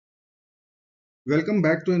Welcome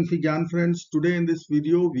back to Infigyan friends. Today in this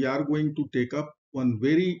video we are going to take up one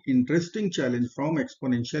very interesting challenge from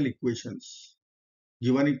exponential equations.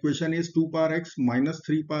 Given equation is 2 power x minus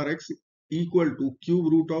 3 power x equal to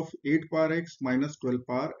cube root of 8 power x minus 12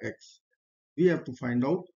 power x. We have to find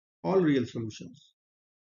out all real solutions.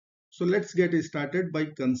 So let's get started by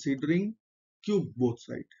considering cube both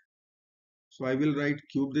sides. So I will write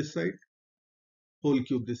cube this side, whole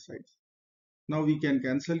cube this side. Now we can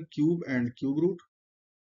cancel cube and cube root.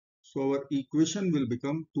 So our equation will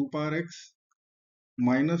become 2 power x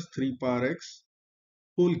minus 3 power x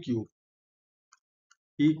whole cube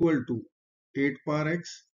equal to 8 power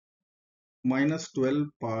x minus 12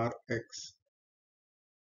 power x.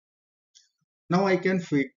 Now I can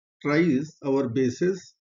factorize our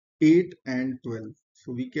bases 8 and 12.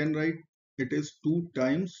 So we can write it is 2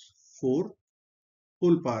 times 4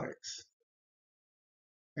 whole power x.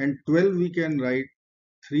 And 12 we can write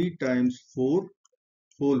 3 times 4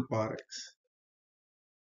 whole power x.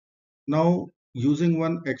 Now using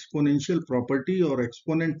one exponential property or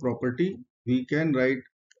exponent property, we can write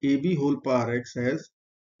AB whole power x as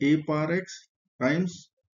A power x times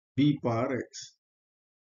B power x.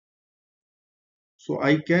 So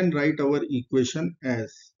I can write our equation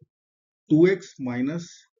as 2x minus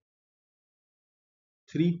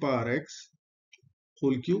 3 power x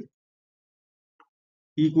whole cube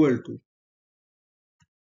equal to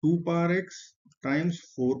 2 power x times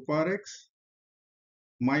 4 power x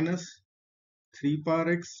minus 3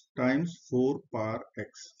 power x times 4 power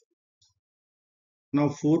x. Now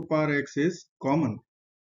 4 power x is common.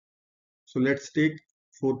 So let's take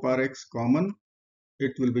 4 power x common.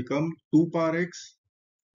 It will become 2 power x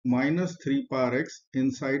minus 3 power x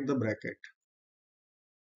inside the bracket.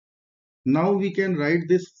 Now we can write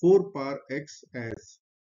this 4 power x as,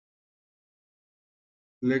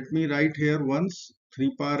 let me write here once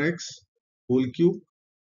 3 power x whole cube,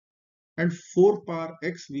 and 4 power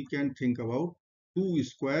x we can think about 2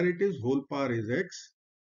 square, it is whole power is x,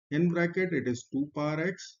 in bracket it is 2 power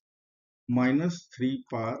x minus 3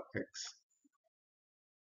 power x.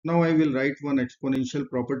 Now I will write one exponential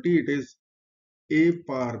property, it is a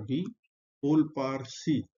power b whole power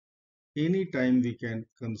c. Anytime we can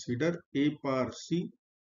consider a power c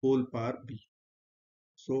whole power b.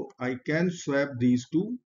 So I can swap these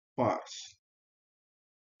two powers.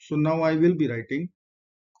 So now I will be writing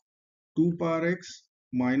 2 power x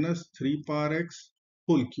minus 3 power x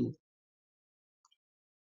whole cube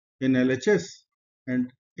in LHS,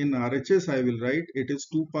 and in RHS I will write it is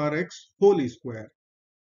 2 power x whole square.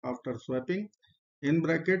 After swapping, in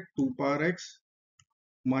bracket 2 power x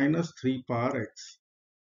minus 3 power x.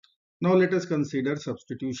 Now let us consider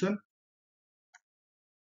substitution.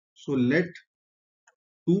 So let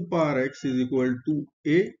 2 power x is equal to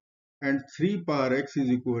a and 3 power x is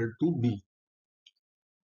equal to b.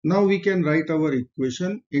 Now we can write our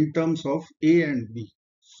equation in terms of a and b.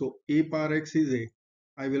 So a power x is a.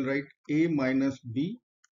 I will write a minus b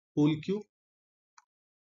whole cube.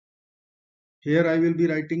 Here I will be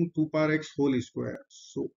writing 2 power x whole square.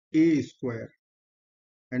 So a square.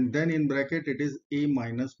 And then in bracket it is a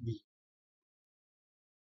minus b.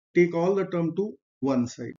 Take all the term to one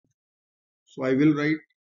side. So I will write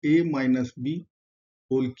a minus b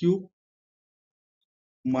whole cube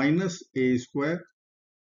minus a square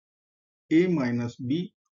a minus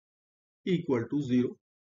b equal to 0.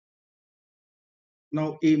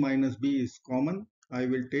 Now a minus b is common. I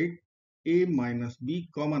will take a minus b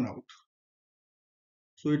common out.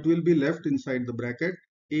 So it will be left inside the bracket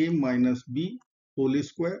a minus b whole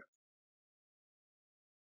square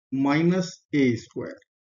minus a square.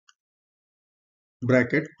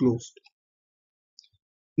 Bracket closed.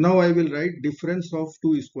 Now I will write difference of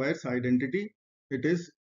two squares identity. It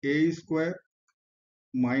is a square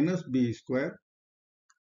minus b square.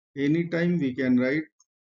 Anytime we can write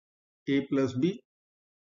a plus b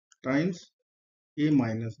times a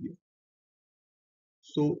minus b.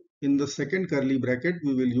 So in the second curly bracket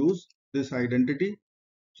we will use this identity.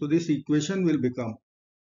 So this equation will become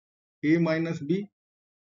a minus b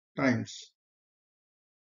times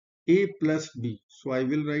a plus b. So I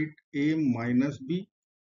will write a minus b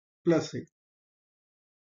plus a,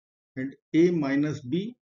 and a minus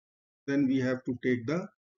b, then we have to take the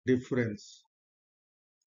difference,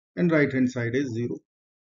 and right hand side is 0.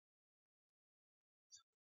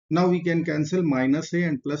 Now we can cancel minus a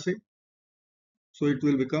and plus a. So it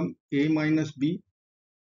will become a minus b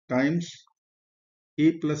times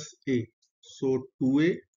a plus a. So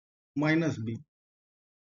 2a minus b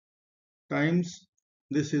times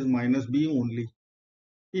this is minus b only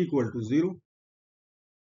equal to 0.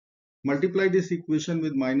 Multiply this equation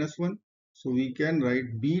with minus 1. So we can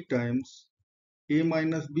write b times a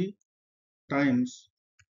minus b times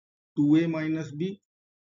 2a minus b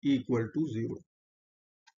equal to 0.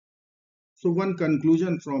 So one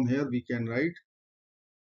conclusion from here we can write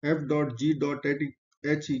f dot g dot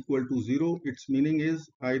h equal to 0. Its meaning is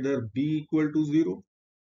either b equal to 0,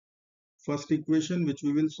 first equation which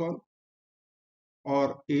we will solve,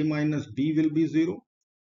 or a minus b will be 0.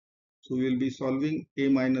 So we will be solving a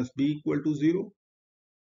minus b equal to 0,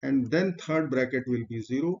 and then third bracket will be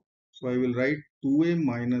 0. So I will write 2a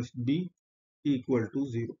minus b equal to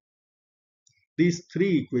 0. These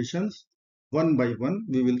three equations, one by one,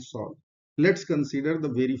 we will solve. Let's consider the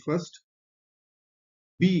very first,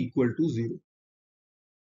 b equal to 0.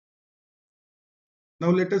 Now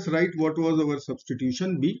let us write what was our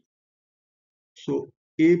substitution b. So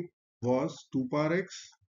a was 2 power x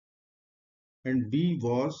and b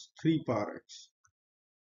was 3 power x.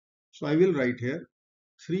 So I will write here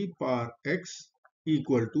 3 power x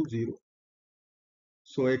equal to 0.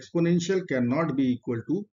 So exponential cannot be equal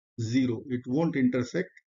to 0. It won't intersect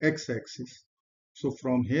x-axis. So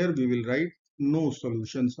from here we will write no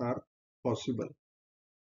solutions are possible.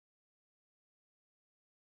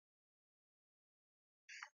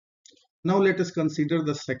 Now let us consider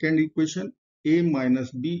the second equation, a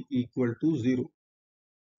minus b equal to 0.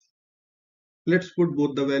 Let's put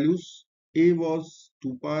both the values. A was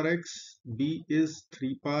 2 power x, b is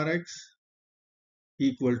 3 power x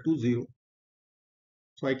equal to 0.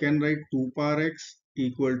 So I can write 2 power x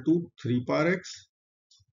equal to 3 power x.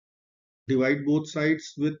 Divide both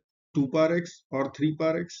sides with 2 power x or 3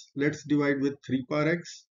 power x. Let's divide with 3 power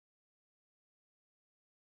x.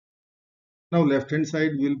 Now left hand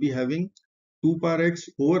side will be having 2 power x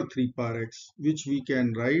over 3 power x, which we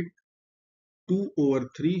can write 2 over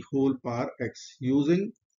 3 whole power x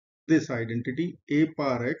using this identity a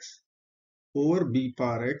power x over b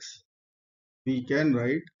power x. We can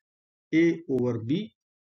write a over b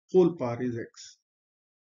whole power is x.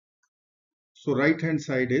 So right hand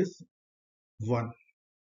side is 1.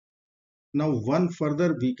 Now 1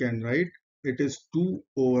 further we can write, it is 2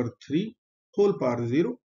 over 3 whole power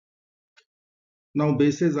 0. Now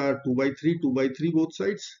bases are 2 by 3, 2 by 3 both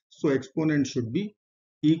sides. So exponents should be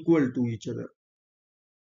equal to each other.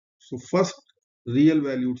 So first real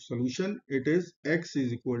valued solution, it is x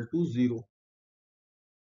is equal to 0.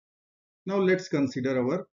 Now let's consider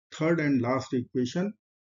our third and last equation.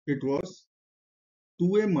 It was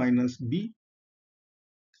 2a minus b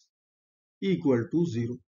equal to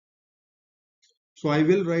 0. So I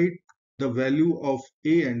will write the value of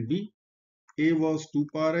a and b. A was 2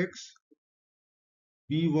 power x,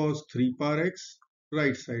 b was 3 power x,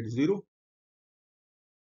 right side 0.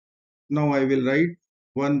 Now I will write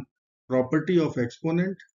one property of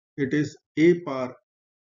exponent. It is a power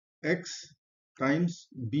x times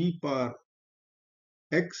b power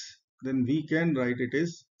x. Then we can write it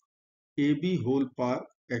is ab whole power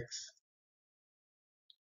x.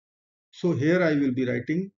 So here I will be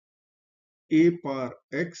writing a power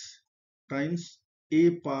x times a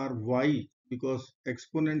power y because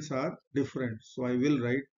exponents are different. So I will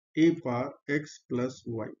write a power x plus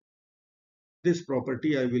y. This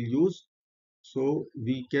property I will use. So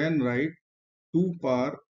we can write 2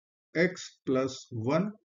 power x plus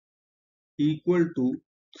 1 equal to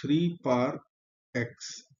 3 power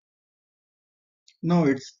x. Now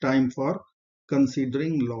it's time for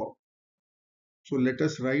considering log. So let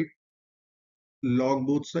us write log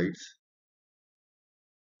both sides.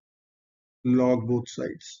 Log both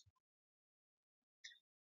sides.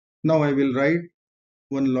 Now I will write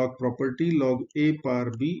one log property, log a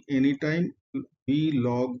power b. Anytime b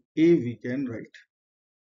log a we can write.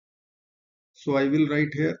 So I will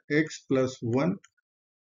write here x plus 1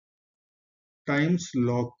 times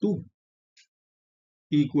log 2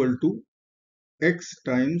 equal to x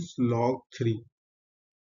times log 3.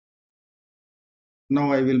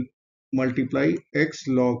 Now I will multiply x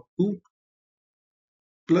log 2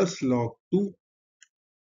 plus log 2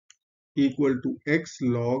 equal to x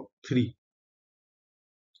log 3.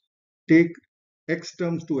 Take x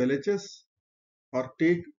terms to LHS or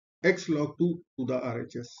take x log 2 to the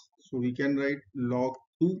RHS. So we can write log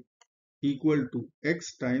 2 equal to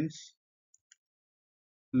x times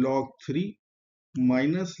log 3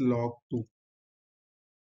 minus log 2.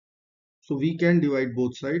 So we can divide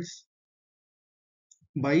both sides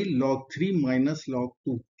by log 3 minus log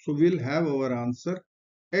 2. So we'll have our answer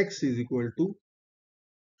x is equal to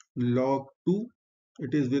log 2,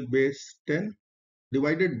 it is with base 10,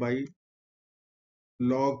 divided by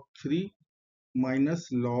log 3 minus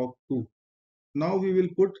log 2. Now we will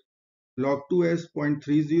put log 2 as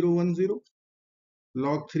 0.3010,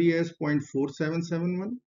 log 3 as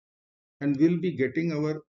 0.4771, and we'll be getting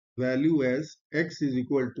our value as x is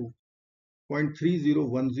equal to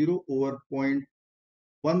 0.3010 over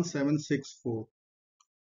 0.1764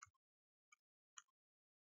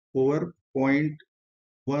 over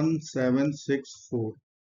 0.1764.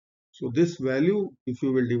 So this value, if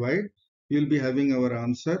you will divide, you will be having our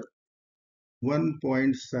answer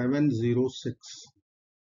 1.706.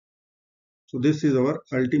 So this is our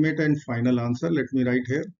ultimate and final answer. Let me write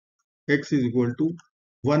here x is equal to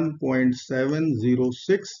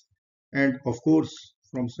 1.706, and of course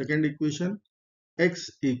from second equation x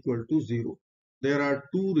equal to 0. There are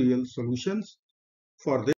two real solutions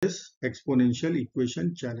for this exponential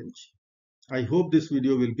equation challenge. I hope this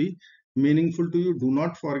video will be meaningful to you. Do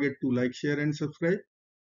not forget to like, share and subscribe.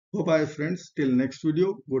 Bye bye friends. Till next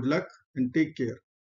video. Good luck and take care.